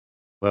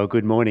Well,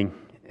 good morning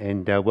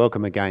and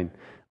welcome again.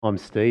 I'm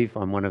Steve.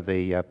 I'm one of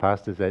the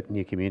pastors at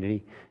New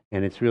Community,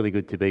 and it's really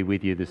good to be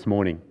with you this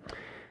morning,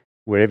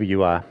 wherever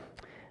you are.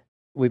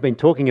 We've been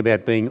talking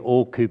about being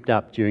all cooped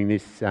up during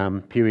this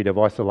period of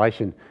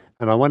isolation,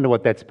 and I wonder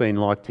what that's been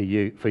like for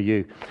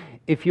you.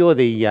 If you're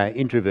the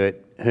introvert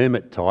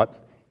hermit type,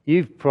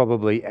 you've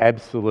probably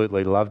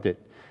absolutely loved it.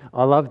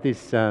 I love this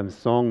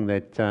song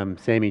that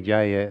Sammy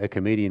J, a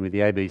comedian with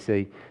the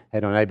ABC,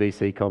 had on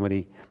ABC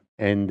Comedy.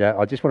 And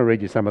I just want to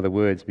read you some of the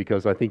words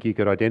because I think you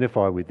could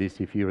identify with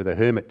this if you were the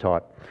hermit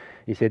type.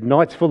 He said,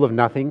 "Nights full of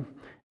nothing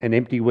and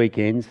empty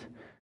weekends,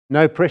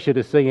 no pressure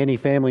to see any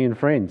family and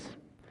friends.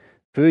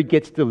 Food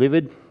gets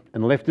delivered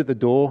and left at the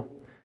door.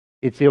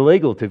 It's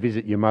illegal to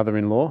visit your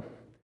mother-in-law.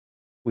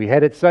 We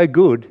had it so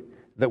good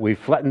that we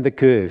flattened the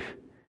curve.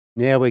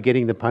 Now we're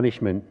getting the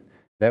punishment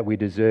that we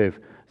deserve.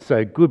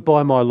 So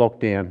goodbye my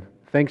lockdown.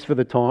 Thanks for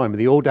the time,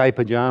 the all-day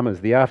pyjamas,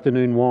 the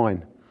afternoon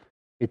wine.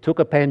 It took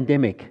a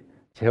pandemic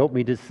to help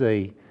me to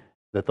see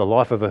that the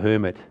life of a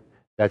hermit,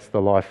 that's the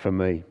life for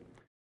me.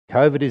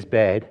 COVID is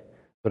bad,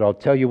 but I'll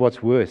tell you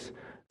what's worse.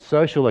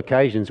 Social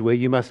occasions where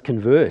you must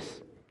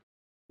converse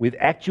with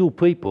actual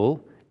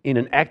people in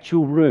an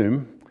actual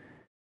room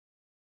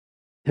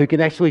who can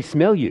actually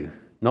smell you,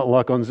 not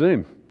like on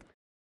Zoom.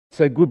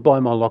 So goodbye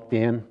my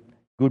lockdown,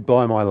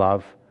 goodbye my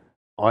love.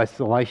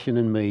 Isolation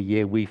and me,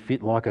 yeah, we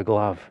fit like a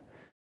glove.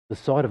 The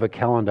sight of a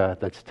calendar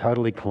that's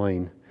totally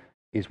clean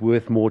is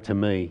worth more to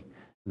me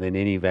than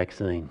any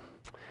vaccine."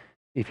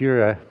 If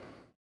you're an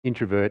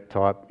introvert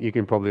type, you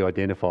can probably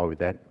identify with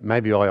that.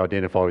 Maybe I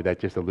identify with that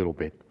just a little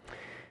bit.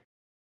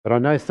 But I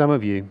know some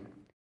of you,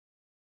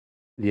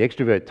 the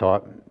extrovert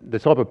type, the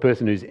type of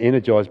person who's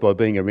energised by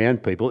being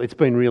around people, it's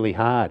been really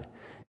hard.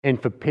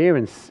 And for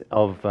parents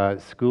of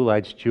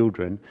school-aged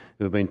children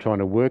who have been trying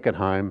to work at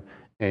home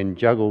and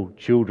juggle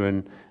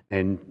children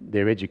and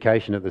their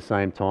education at the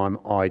same time,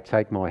 I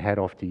take my hat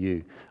off to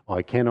you.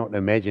 I cannot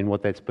imagine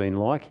what that's been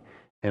like.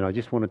 And I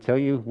just want to tell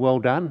you, well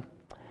done.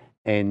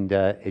 And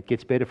it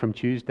gets better from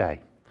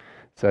Tuesday.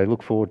 So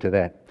look forward to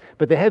that.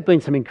 But there have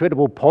been some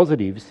incredible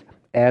positives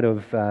out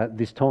of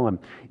this time.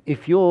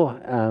 If you're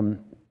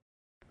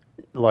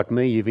like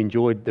me, you've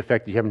enjoyed the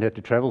fact that you haven't had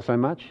to travel so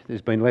much.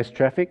 There's been less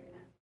traffic.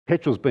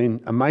 Petrol's been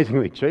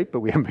amazingly cheap,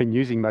 but we haven't been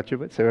using much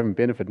of it, so we haven't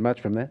benefited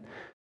much from that.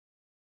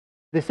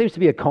 There seems to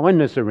be a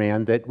kindness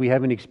around that we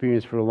haven't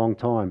experienced for a long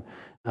time.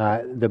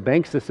 The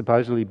banks are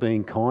supposedly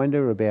being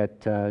kinder about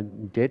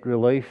debt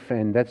relief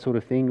and that sort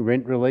of thing,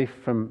 rent relief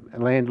from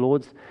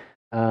landlords.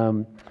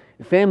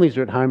 Families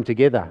are at home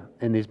together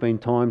and there's been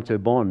time to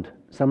bond.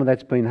 Some of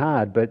that's been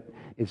hard, but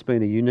it's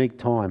been a unique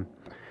time.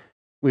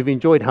 We've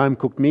enjoyed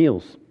home-cooked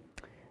meals.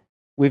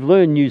 We've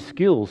learned new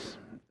skills.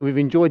 We've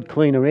enjoyed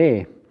cleaner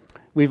air.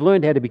 We've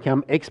learned how to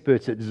become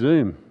experts at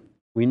Zoom.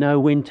 We know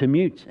when to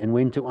mute and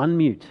when to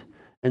unmute.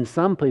 And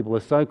some people are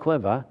so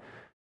clever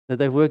that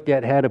they've worked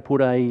out how to put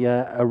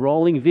a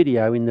rolling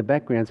video in the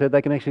background so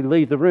they can actually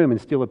leave the room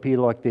and still appear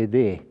like they're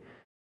there.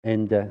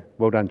 And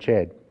well done,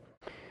 Chad.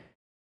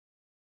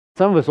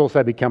 Some of us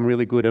also become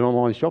really good at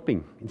online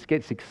shopping. It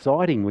gets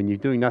exciting when you're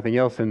doing nothing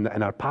else and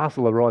a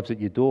parcel arrives at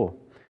your door.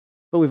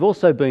 But we've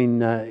also been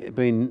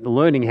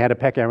learning how to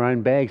pack our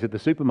own bags at the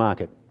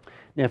supermarket.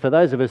 Now, for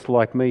those of us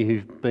like me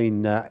who've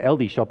been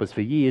Aldi shoppers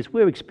for years,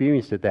 we're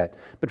experienced at that.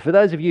 But for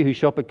those of you who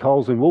shop at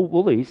Coles and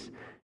Woolies,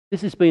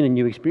 this has been a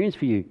new experience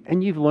for you,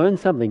 and you've learned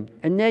something,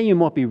 and now you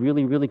might be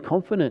really, really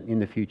confident in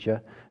the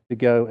future to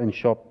go and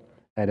shop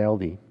at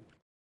Aldi.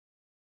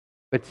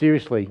 But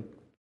seriously,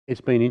 it's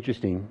been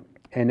interesting,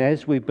 and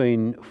as we've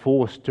been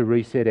forced to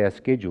reset our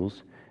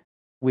schedules,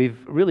 we've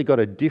really got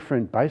a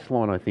different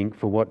baseline, I think,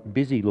 for what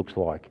busy looks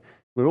like.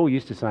 We're all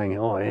used to saying,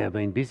 "Oh yeah, I've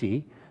been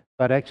busy,"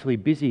 but actually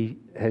busy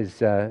has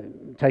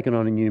taken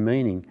on a new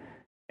meaning.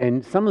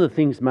 And some of the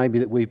things maybe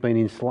that we've been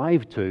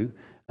enslaved to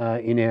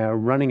in our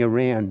running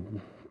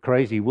around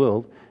crazy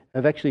world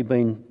have actually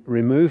been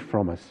removed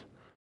from us.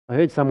 I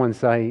heard someone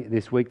say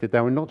this week that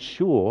they were not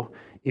sure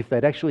if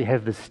they'd actually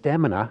have the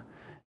stamina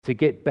to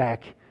get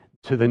back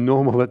to the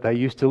normal that they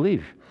used to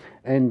live.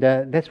 And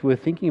that's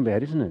worth thinking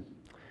about, isn't it?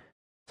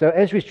 So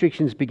as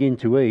restrictions begin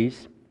to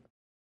ease,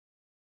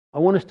 I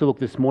want us to look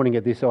this morning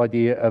at this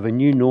idea of a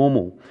new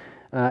normal.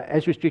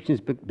 As restrictions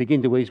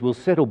begin to ease, we'll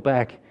settle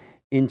back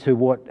into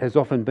what has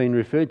often been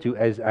referred to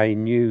as a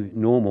new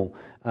normal,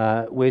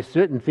 where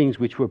certain things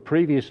which were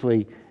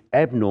previously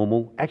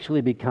abnormal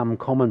actually become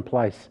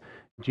commonplace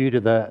due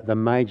to the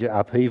major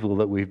upheaval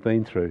that we've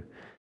been through.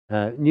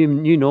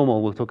 New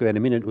normal, we'll talk about in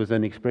a minute, was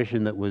an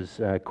expression that was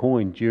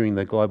coined during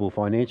the global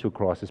financial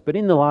crisis. But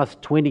in the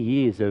last 20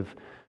 years of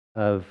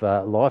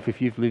life, if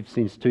you've lived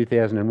since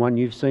 2001,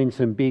 you've seen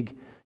some big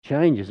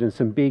changes and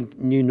some big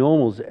new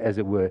normals, as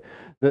it were.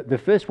 The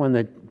first one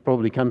that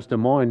probably comes to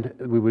mind,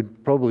 we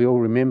would probably all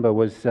remember,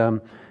 was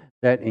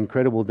that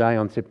incredible day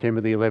on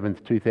September the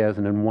 11th,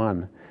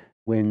 2001,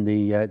 when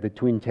the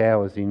Twin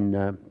Towers in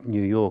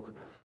New York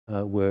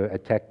were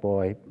attacked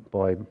by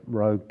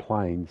rogue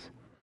planes.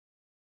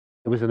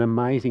 It was an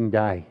amazing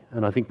day,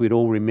 and I think we'd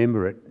all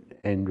remember it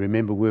and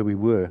remember where we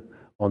were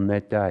on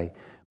that day.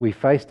 We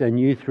faced a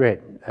new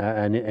threat,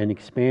 an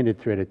expanded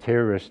threat, a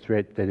terrorist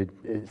threat that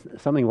is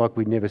something like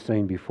we'd never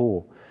seen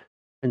before.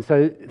 And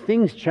so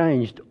things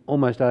changed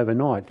almost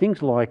overnight.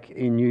 Things like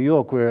in New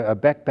York, where a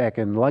backpack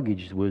and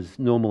luggage was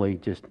normally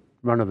just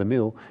run of the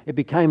mill, it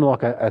became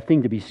like a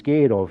thing to be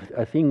scared of,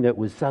 a thing that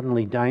was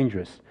suddenly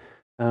dangerous.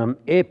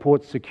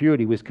 Airport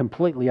security was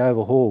completely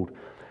overhauled.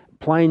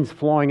 Planes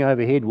flying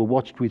overhead were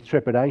watched with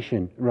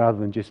trepidation rather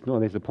than just, oh,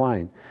 there's a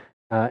plane.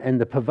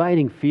 And the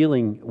pervading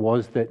feeling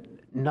was that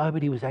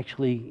nobody was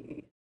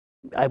actually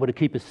able to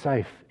keep us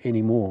safe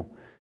anymore,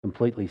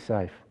 completely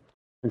safe.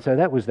 And so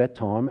that was that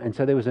time. And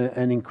so there was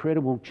an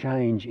incredible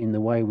change in the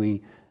way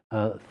we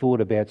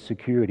thought about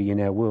security in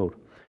our world.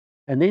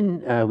 And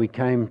then we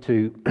came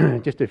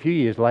to, just a few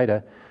years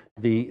later,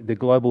 the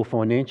global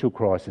financial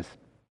crisis.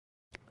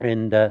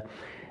 And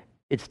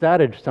it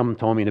started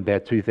sometime in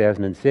about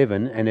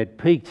 2007, and it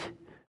peaked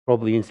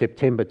probably in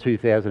September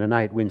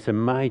 2008 when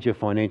some major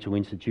financial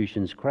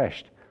institutions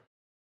crashed.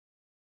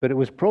 But it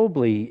was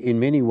probably in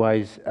many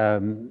ways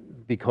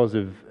because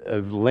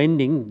of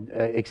lending,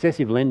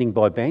 excessive lending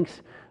by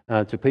banks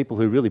to people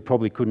who really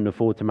probably couldn't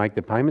afford to make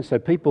the payments. So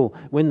people,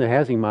 when the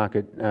housing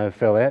market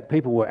fell out,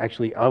 people were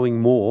actually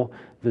owing more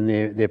than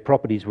their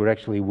properties were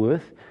actually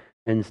worth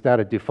and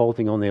started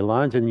defaulting on their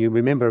loans. And you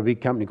remember a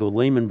big company called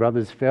Lehman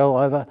Brothers fell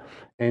over,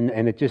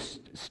 and it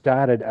just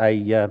started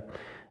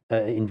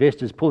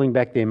investors pulling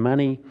back their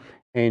money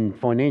and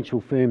financial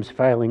firms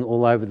failing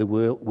all over the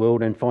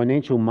world, and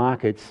financial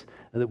markets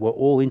that were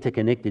all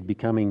interconnected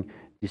becoming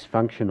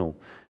dysfunctional.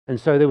 And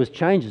so there was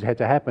changes that had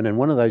to happen, and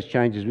one of those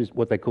changes was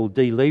what they call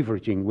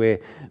deleveraging, where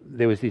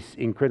there was this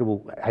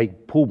incredible, hey,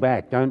 pull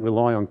back, don't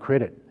rely on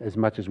credit as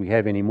much as we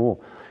have anymore.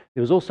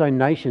 There was also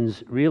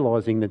nations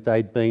realising that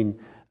they'd been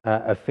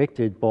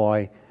affected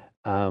by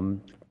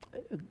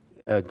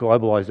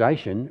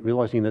globalisation,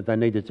 realising that they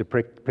needed to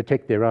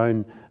protect their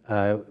own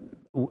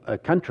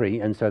country,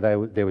 and so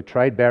there were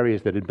trade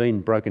barriers that had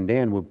been broken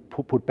down were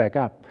put back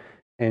up.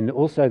 And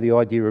also the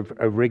idea of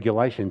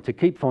regulation, to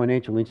keep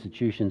financial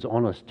institutions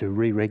honest, to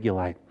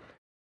re-regulate.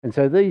 And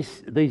so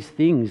these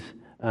things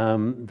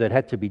that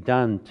had to be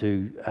done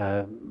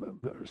to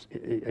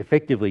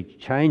effectively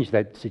change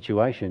that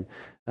situation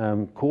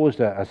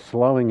caused a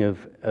slowing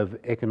of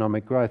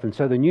economic growth. And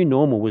so the new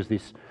normal was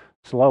this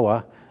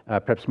slower,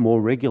 perhaps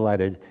more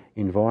regulated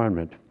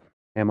environment.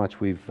 How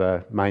much we've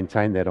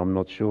maintained that, I'm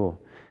not sure.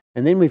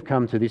 And then we've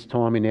come to this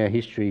time in our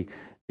history,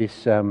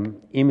 this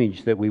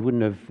image that we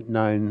wouldn't have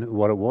known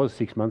what it was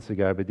 6 months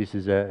ago, but this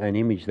is an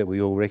image that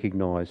we all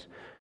recognise.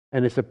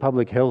 And it's a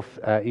public health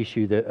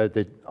issue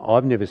that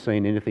I've never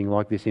seen anything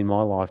like this in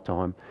my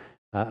lifetime,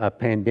 a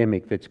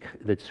pandemic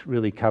that's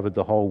really covered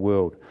the whole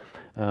world.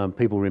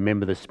 People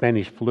remember the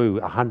Spanish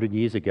flu 100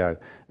 years ago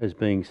as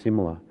being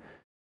similar.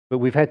 But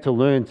we've had to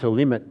learn to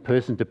limit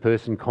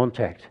person-to-person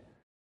contact.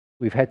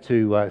 We've had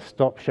to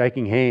stop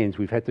shaking hands.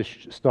 We've had to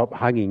stop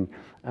hugging.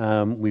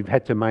 We've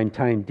had to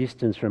maintain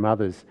distance from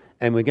others.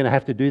 And we're going to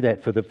have to do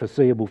that for the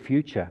foreseeable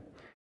future.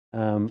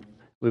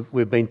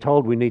 We've been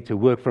told we need to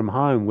work from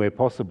home where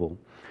possible.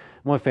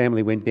 My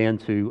family went down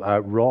to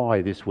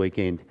Rye this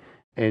weekend.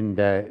 And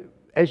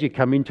as you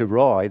come into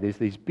Rye, there's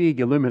these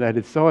big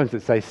illuminated signs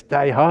that say,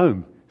 "Stay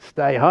home,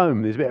 stay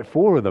home." There's about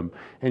 4 of them.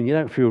 And you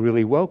don't feel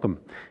really welcome.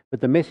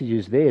 But the message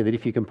is there that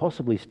if you can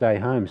possibly stay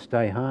home,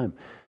 stay home.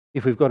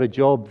 If we've got a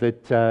job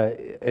that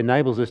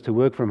enables us to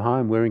work from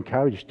home, we're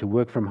encouraged to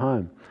work from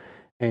home.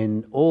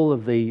 And all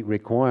of the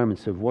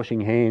requirements of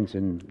washing hands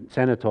and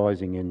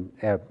sanitising and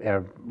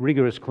our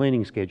rigorous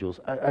cleaning schedules,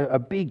 a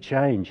big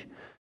change.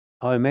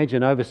 I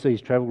imagine overseas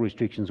travel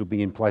restrictions will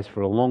be in place for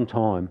a long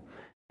time,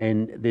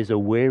 and there's a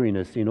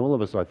wariness in all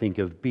of us, I think,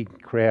 of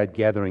big crowd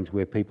gatherings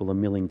where people are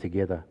milling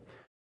together.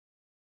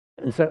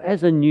 And so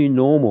as a new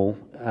normal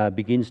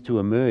begins to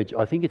emerge,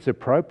 I think it's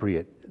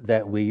appropriate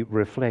that we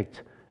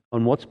reflect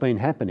on what's been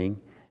happening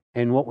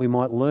and what we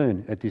might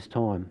learn at this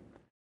time.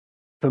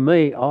 For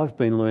me, I've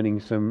been learning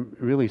some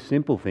really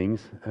simple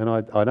things, and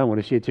I don't want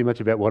to share too much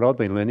about what I've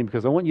been learning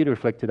because I want you to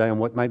reflect today on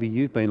what maybe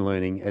you've been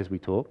learning as we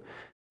talk.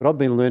 But I've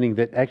been learning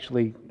that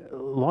actually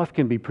life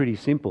can be pretty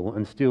simple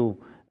and still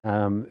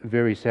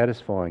very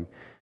satisfying.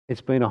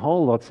 It's been a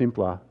whole lot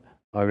simpler,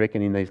 I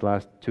reckon, in these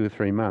last 2 or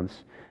 3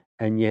 months,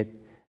 and yet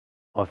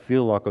I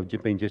feel like I've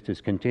been just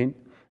as content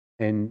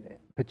and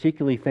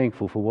particularly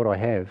thankful for what I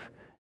have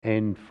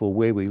and for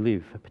where we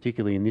live,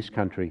 particularly in this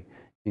country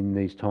in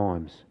these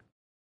times.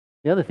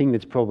 The other thing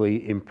that's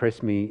probably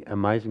impressed me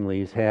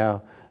amazingly is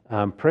how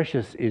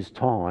precious is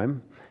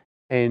time,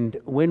 and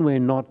when we're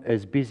not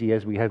as busy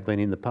as we have been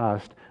in the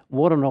past,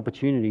 what an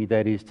opportunity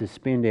that is to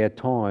spend our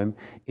time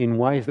in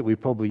ways that we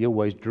probably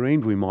always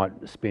dreamed we might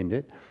spend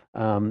it.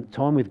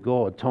 Time with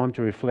God, time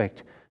to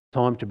reflect,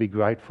 time to be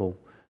grateful,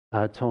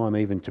 time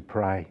even to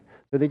pray.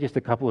 So they're just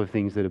a couple of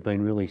things that have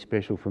been really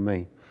special for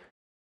me.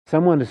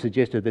 Someone has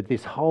suggested that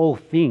this whole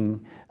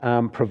thing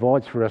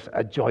provides for us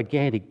a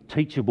gigantic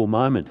teachable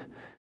moment,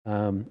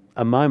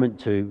 a moment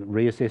to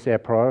reassess our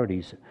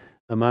priorities,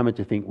 a moment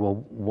to think,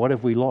 well, what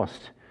have we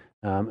lost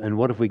and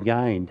what have we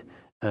gained?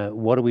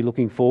 What are we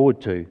looking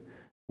forward to?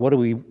 What do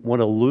we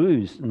want to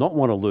lose, not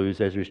want to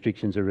lose as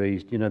restrictions are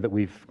eased, that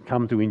we've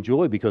come to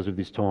enjoy because of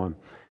this time?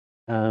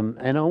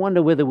 And I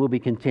wonder whether we'll be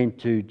content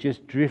to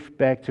just drift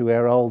back to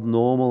our old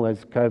normal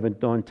as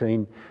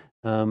COVID-19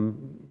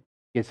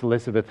 gets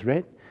less of a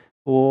threat,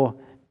 or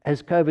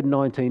has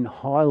COVID-19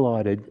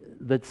 highlighted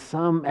that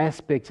some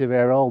aspects of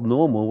our old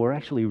normal were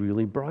actually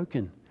really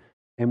broken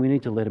and we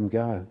need to let them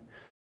go?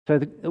 So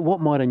what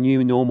might a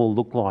new normal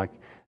look like?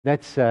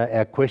 That's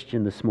our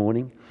question this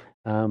morning.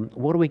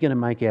 What are we going to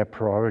make our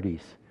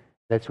priorities?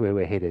 That's where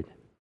we're headed.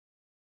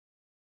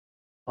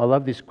 I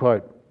love this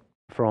quote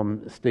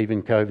from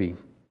Stephen Covey.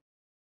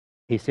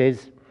 He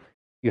says,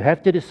 "You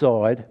have to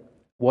decide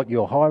what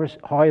your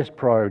highest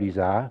priorities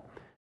are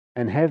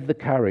and have the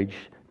courage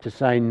to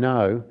say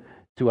no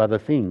to other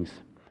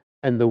things.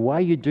 And the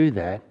way you do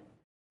that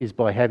is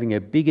by having a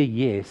bigger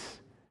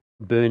yes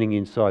burning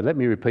inside." Let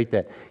me repeat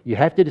that. You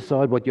have to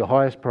decide what your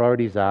highest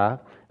priorities are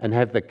and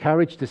have the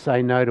courage to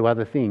say no to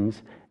other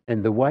things.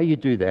 And the way you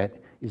do that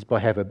is by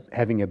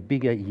having a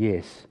bigger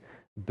yes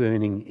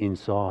burning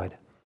inside.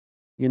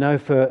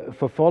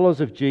 For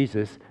followers of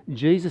Jesus,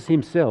 Jesus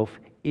himself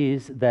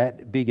is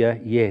that bigger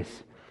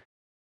yes.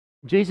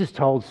 Jesus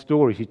told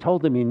stories. He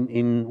told them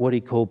in what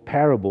he called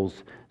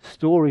parables,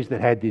 stories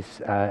that had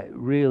this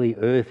really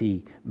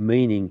earthy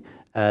meaning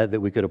that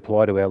we could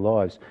apply to our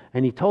lives.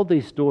 And he told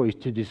these stories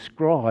to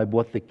describe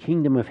what the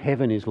kingdom of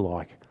heaven is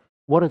like,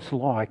 what it's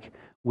like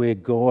where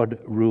God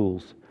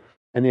rules.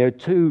 And there are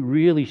two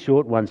really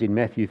short ones in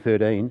Matthew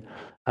 13,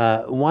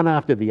 one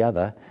after the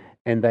other,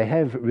 and they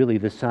have really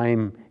the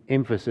same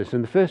emphasis.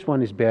 And the first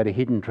one is about a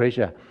hidden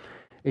treasure.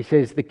 It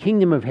says, "The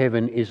kingdom of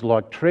heaven is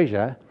like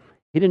treasure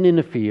hidden in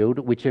a field,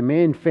 which a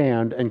man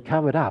found and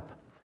covered up.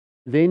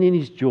 Then in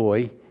his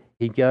joy,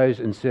 he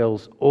goes and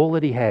sells all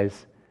that he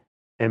has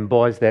and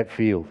buys that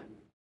field."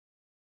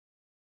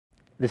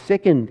 The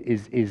second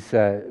is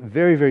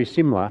very, very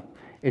similar.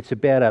 It's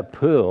about a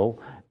pearl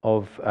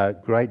of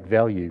great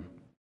value.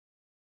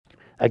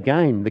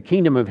 Again, the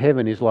kingdom of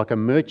heaven is like a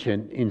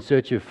merchant in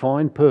search of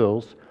fine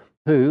pearls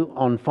who,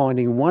 on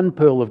finding one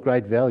pearl of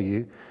great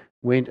value,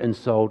 went and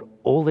sold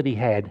all that he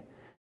had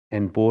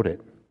and bought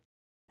it.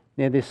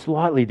 Now, they're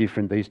slightly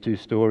different, these two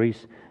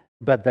stories,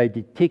 but they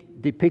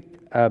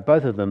depict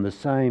both of them the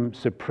same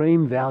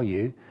supreme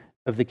value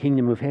of the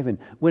kingdom of heaven.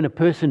 When a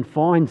person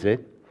finds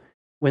it,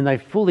 when they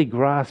fully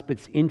grasp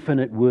its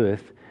infinite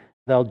worth,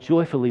 they'll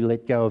joyfully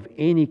let go of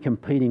any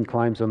competing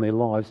claims on their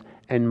lives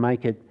and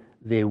make it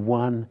their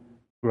one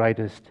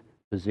greatest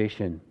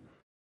possession.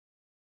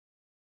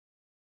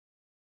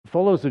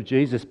 Followers of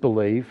Jesus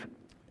believe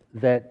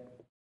that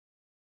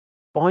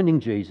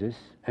finding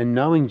Jesus and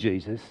knowing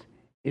Jesus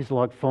is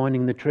like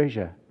finding the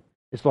treasure.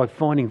 It's like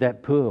finding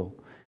that pearl.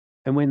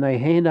 And when they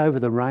hand over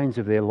the reins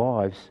of their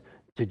lives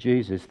to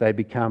Jesus, they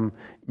become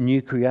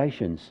new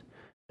creations.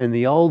 And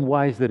the old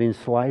ways that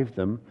enslaved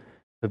them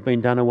have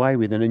been done away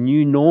with, and a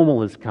new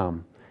normal has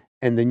come.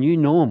 And the new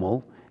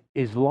normal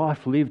is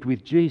life lived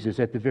with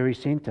Jesus at the very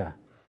centre.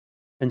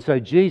 And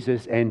so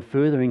Jesus, and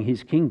furthering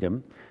his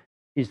kingdom,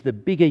 is the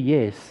bigger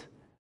yes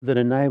that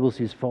enables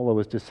his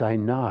followers to say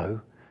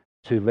no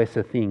to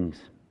lesser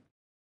things.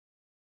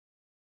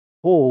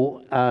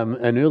 Paul,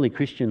 an early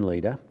Christian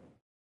leader,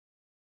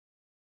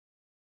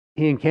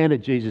 he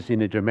encountered Jesus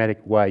in a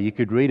dramatic way. You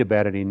could read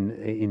about it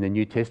in the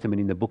New Testament,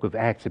 in the book of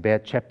Acts,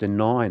 about chapter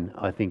 9,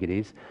 I think it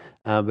is.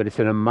 But it's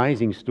an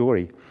amazing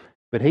story.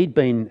 But he'd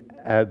been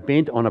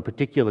bent on a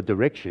particular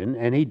direction,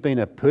 and he'd been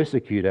a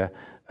persecutor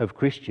of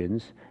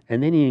Christians.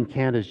 And then he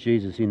encounters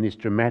Jesus in this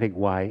dramatic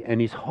way, and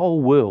his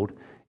whole world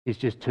is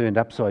just turned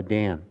upside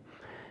down.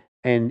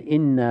 And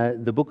in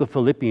the book of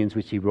Philippians,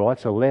 which he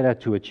writes, a letter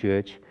to a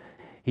church,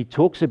 he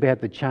talks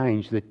about the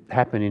change that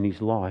happened in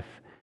his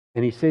life.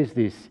 And he says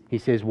this, he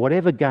says,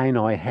 "Whatever gain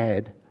I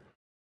had,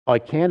 I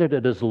counted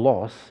it as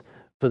loss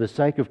for the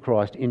sake of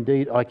Christ.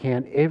 Indeed, I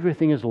count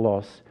everything as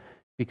loss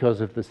because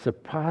of the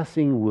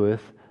surpassing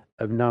worth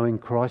of knowing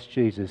Christ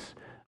Jesus,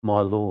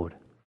 my Lord."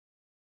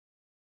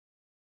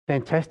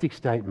 Fantastic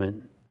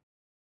statement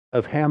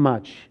of how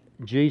much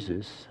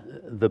Jesus,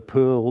 the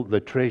pearl,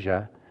 the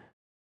treasure,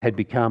 had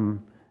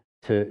become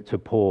to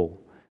Paul.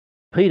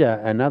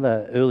 Peter,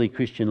 another early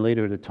Christian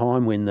leader at a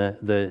time when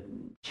the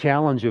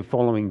challenge of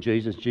following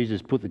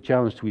Jesus put the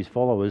challenge to his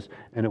followers,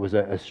 and it was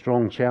a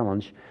strong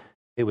challenge.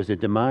 It was a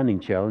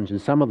demanding challenge,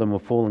 and some of them were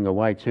falling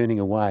away, turning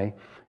away.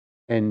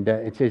 And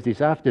it says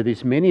this, "After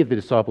this, many of the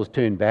disciples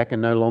turned back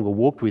and no longer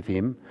walked with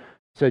him.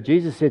 So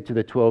Jesus said to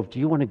the 12, 'Do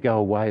you want to go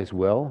away as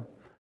well?'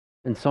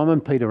 And Simon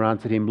Peter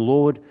answered him,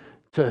 'Lord,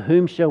 to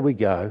whom shall we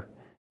go?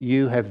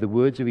 You have the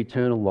words of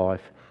eternal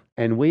life,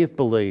 and we have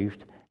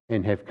believed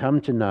and have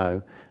come to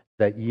know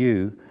that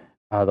you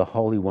are the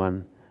Holy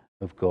One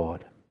of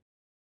God.'"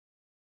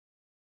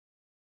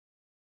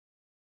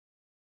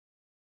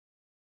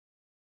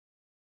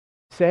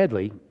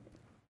 Sadly,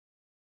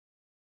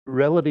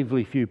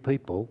 relatively few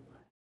people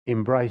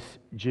embrace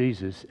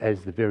Jesus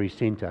as the very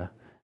centre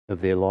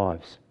of their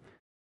lives.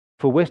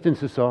 For Western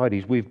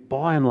societies, we've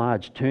by and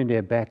large turned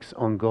our backs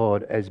on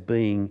God as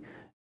being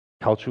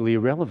culturally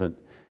irrelevant.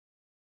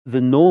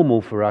 the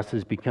normal for us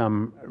has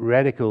become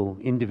radical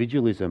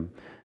individualism,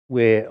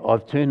 where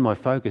I've turned my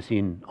focus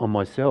in on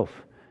myself.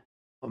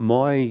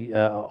 My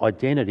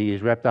identity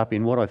is wrapped up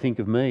in what I think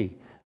of me.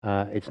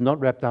 It's not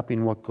wrapped up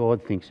in what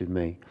God thinks of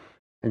me.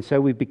 And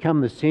so we've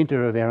become the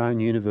centre of our own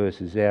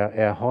universes,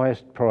 our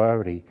highest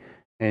priority.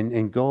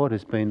 And God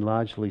has been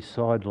largely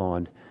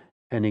sidelined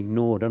and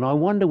ignored. And I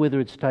wonder whether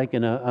it's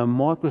taken a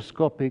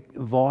microscopic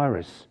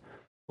virus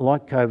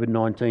like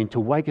COVID-19 to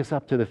wake us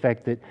up to the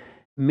fact that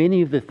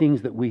many of the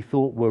things that we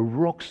thought were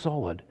rock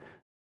solid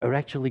are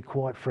actually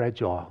quite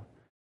fragile.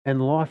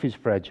 And life is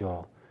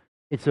fragile.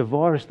 It's a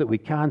virus that we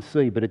can't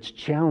see, but it's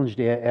challenged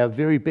our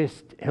very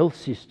best health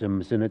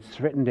systems, and it's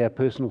threatened our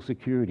personal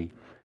security.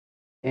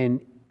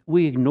 And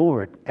we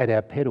ignore it at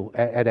our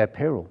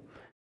peril.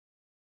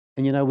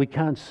 And you know, we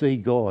can't see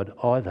God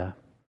either,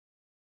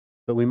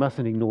 but we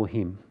mustn't ignore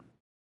him.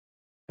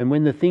 And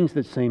when the things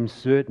that seem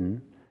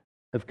certain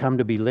have come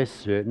to be less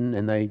certain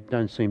and they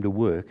don't seem to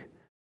work,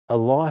 a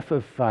life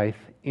of faith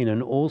in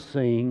an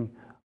all-seeing,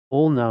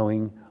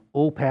 all-knowing,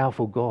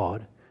 all-powerful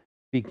God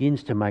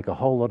begins to make a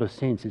whole lot of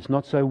sense. It's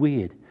not so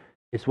weird.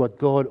 It's what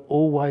God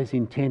always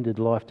intended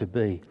life to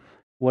be,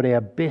 what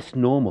our best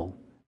normal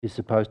is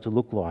supposed to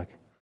look like.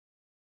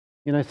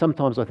 You know,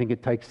 sometimes I think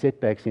it takes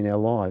setbacks in our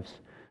lives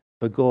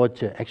for God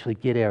to actually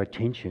get our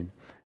attention,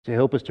 to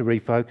help us to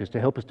refocus, to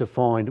help us to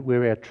find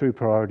where our true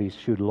priorities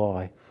should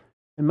lie.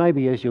 And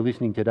maybe as you're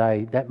listening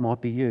today, that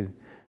might be you.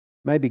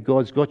 Maybe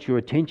God's got your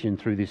attention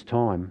through this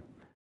time.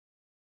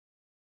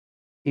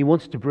 He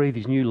wants to breathe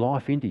his new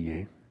life into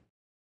you.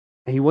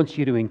 And he wants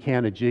you to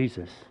encounter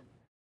Jesus.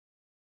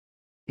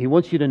 He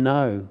wants you to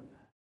know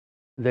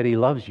that he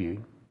loves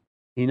you.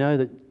 He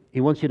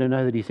wants you to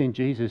know that he sent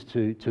Jesus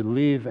to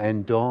live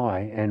and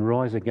die and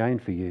rise again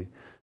for you,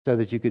 so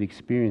that you could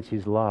experience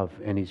his love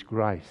and his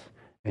grace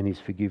and his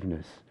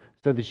forgiveness,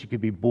 so that you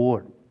could be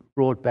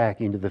brought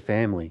back into the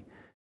family,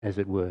 as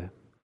it were.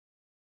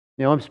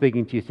 Now, I'm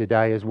speaking to you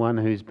today as one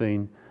who's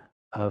been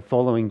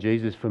following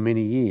Jesus for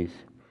many years,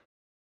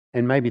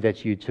 and maybe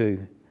that's you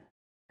too.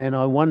 And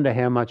I wonder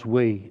how much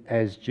we,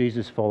 as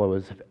Jesus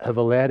followers, have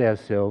allowed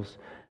ourselves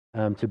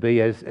to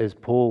be, as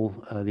Paul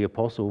the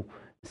Apostle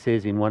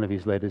says in one of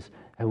his letters,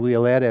 have we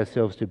allowed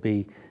ourselves to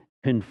be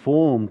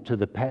conformed to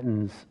the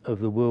patterns of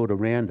the world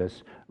around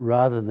us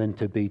rather than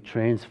to be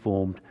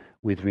transformed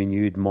with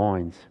renewed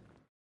minds.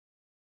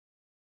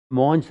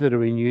 Minds that are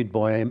renewed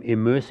by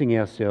immersing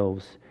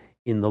ourselves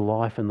in the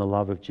life and the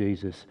love of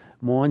Jesus.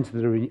 Minds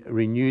that are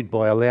renewed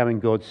by allowing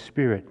God's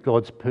Spirit,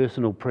 God's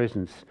personal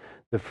presence,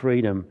 the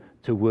freedom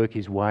to work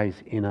his ways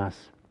in us.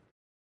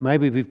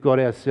 Maybe we've got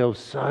ourselves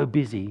so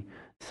busy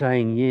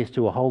saying yes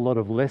to a whole lot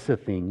of lesser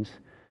things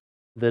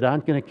that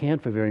aren't going to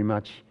count for very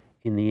much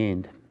in the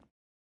end.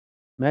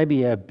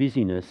 Maybe our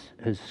busyness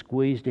has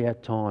squeezed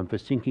out time for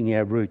sinking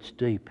our roots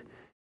deep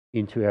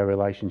into our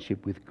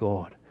relationship with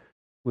God,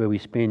 where we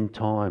spend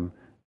time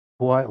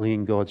quietly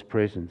in God's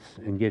presence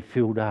and get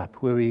filled up,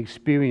 where we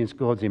experience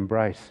God's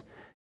embrace.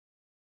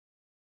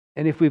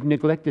 And if we've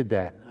neglected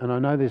that, and I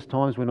know there's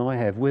times when I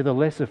have, we're the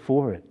lesser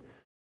for it,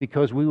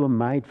 because we were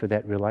made for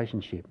that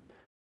relationship.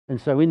 And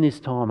so in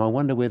this time, I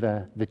wonder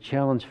whether the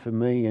challenge for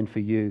me and for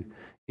you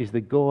is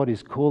that God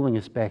is calling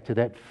us back to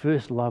that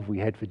first love we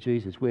had for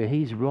Jesus, where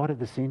he's right at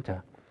the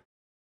centre.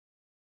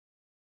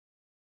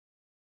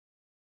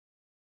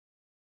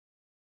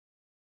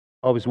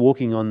 I was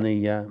walking on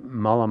the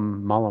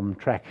Mullum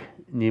track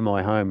near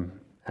my home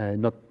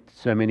not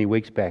so many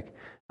weeks back,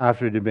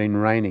 after it had been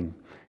raining.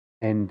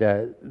 And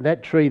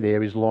that tree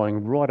there is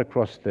lying right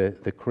across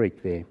the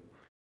creek there.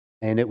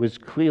 And it was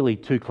clearly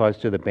too close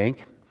to the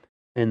bank,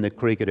 and the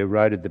creek had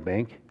eroded the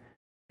bank,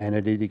 and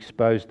it had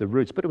exposed the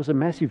roots. But it was a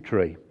massive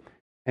tree,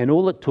 and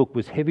all it took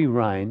was heavy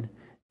rain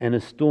and a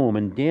storm,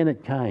 and down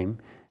it came,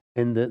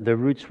 and the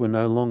roots were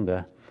no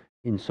longer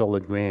in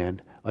solid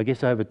ground. I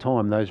guess over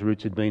time those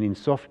roots had been in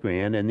soft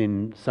ground, and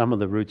then some of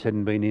the roots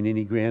hadn't been in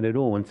any ground at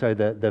all. And so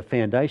the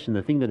foundation,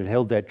 the thing that had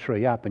held that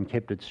tree up and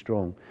kept it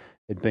strong,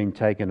 had been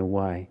taken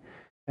away.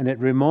 And it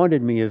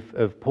reminded me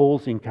of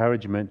Paul's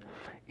encouragement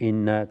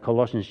in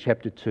Colossians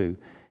chapter 2.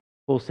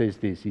 Paul says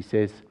this, he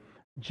says,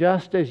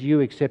 "Just as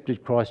you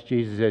accepted Christ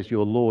Jesus as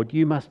your Lord,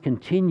 you must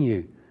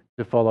continue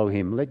to follow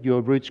him. Let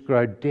your roots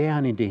grow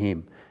down into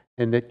him,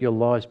 and let your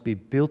lives be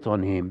built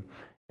on him.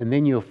 And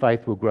then your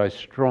faith will grow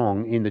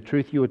strong in the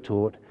truth you are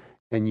taught,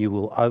 and you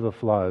will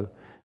overflow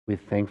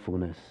with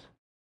thankfulness."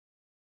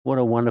 What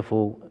a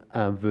wonderful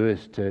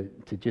verse to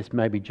just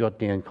maybe jot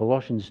down.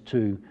 Colossians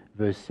 2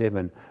 verse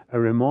 7, a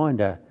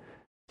reminder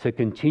to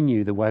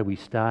continue the way we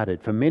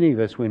started. For many of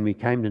us, when we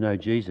came to know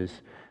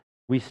Jesus,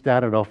 we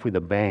started off with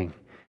a bang,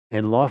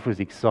 and life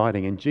was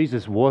exciting, and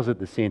Jesus was at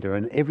the centre,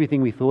 and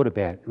everything we thought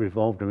about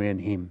revolved around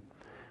him.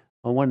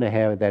 I wonder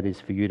how that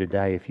is for you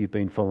today if you've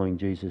been following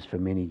Jesus for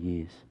many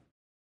years.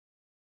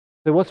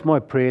 So what's my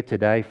prayer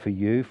today for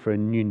you, for a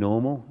new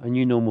normal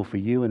for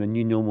you and a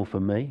new normal for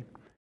me?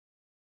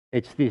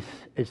 It's this,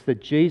 it's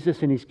that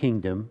Jesus and his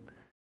kingdom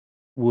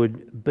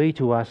would be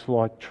to us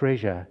like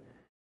treasure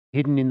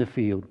hidden in the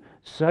field,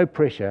 so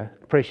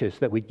precious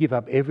that we'd give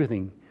up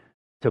everything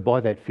to buy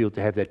that field,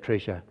 to have that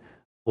treasure,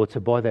 or to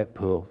buy that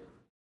pearl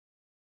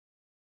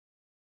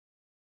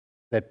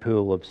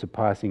of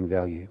surpassing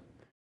value.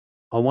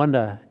 I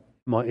wonder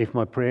if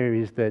my prayer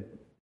is that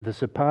the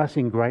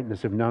surpassing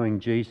greatness of knowing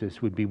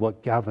Jesus would be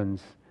what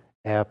governs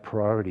our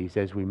priorities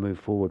as we move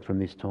forward from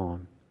this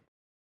time.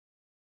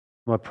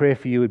 My prayer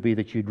for you would be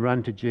that you'd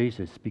run to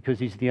Jesus, because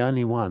he's the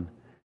only one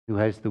who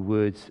has the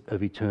words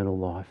of eternal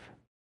life.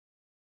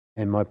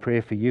 And my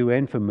prayer for you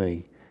and for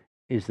me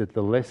is that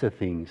the lesser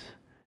things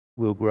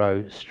will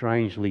grow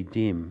strangely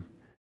dim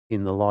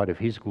in the light of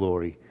his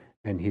glory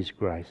and his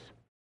grace.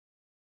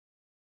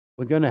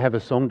 We're going to have a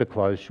song to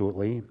close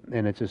shortly,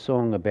 and it's a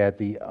song about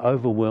the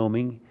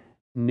overwhelming,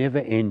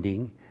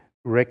 never-ending,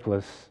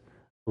 reckless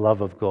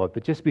love of God.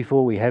 But just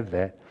before we have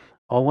that,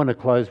 I want to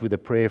close with a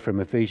prayer from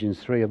Ephesians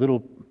 3, a little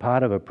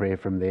part of a prayer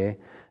from there,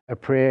 a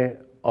prayer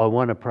I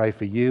want to pray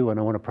for you and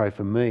I want to pray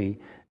for me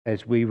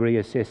as we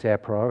reassess our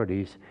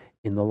priorities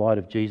in the light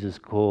of Jesus'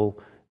 call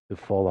to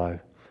follow.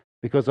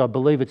 Because I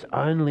believe it's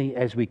only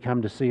as we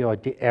come to see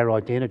our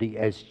identity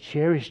as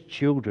cherished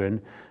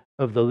children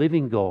of the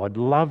living God,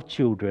 loved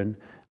children,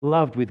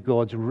 loved with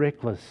God's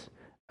reckless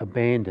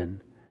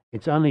abandon,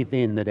 it's only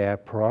then that our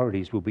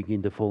priorities will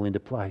begin to fall into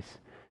place,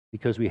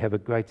 because we have a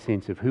great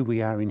sense of who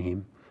we are in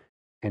him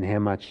and how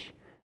much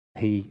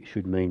he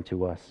should mean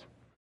to us.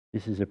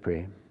 This is a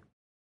prayer.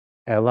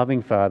 Our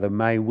loving Father,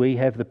 may we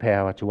have the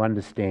power to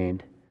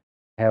understand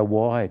how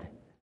wide,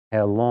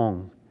 how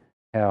long,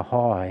 how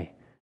high,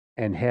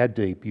 and how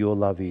deep your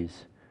love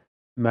is.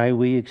 May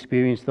we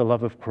experience the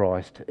love of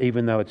Christ,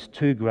 even though it's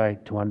too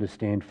great to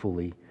understand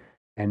fully,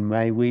 and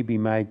may we be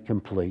made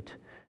complete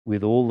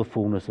with all the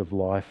fullness of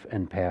life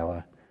and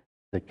power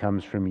that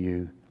comes from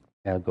you,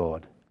 our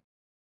God.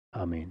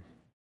 Amen.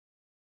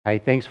 Hey,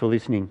 thanks for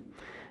listening.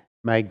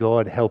 May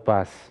God help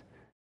us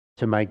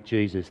to make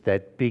Jesus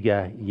that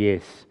bigger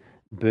yes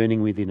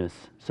burning within us,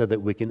 so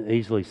that we can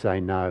easily say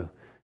no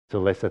to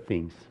lesser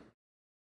things.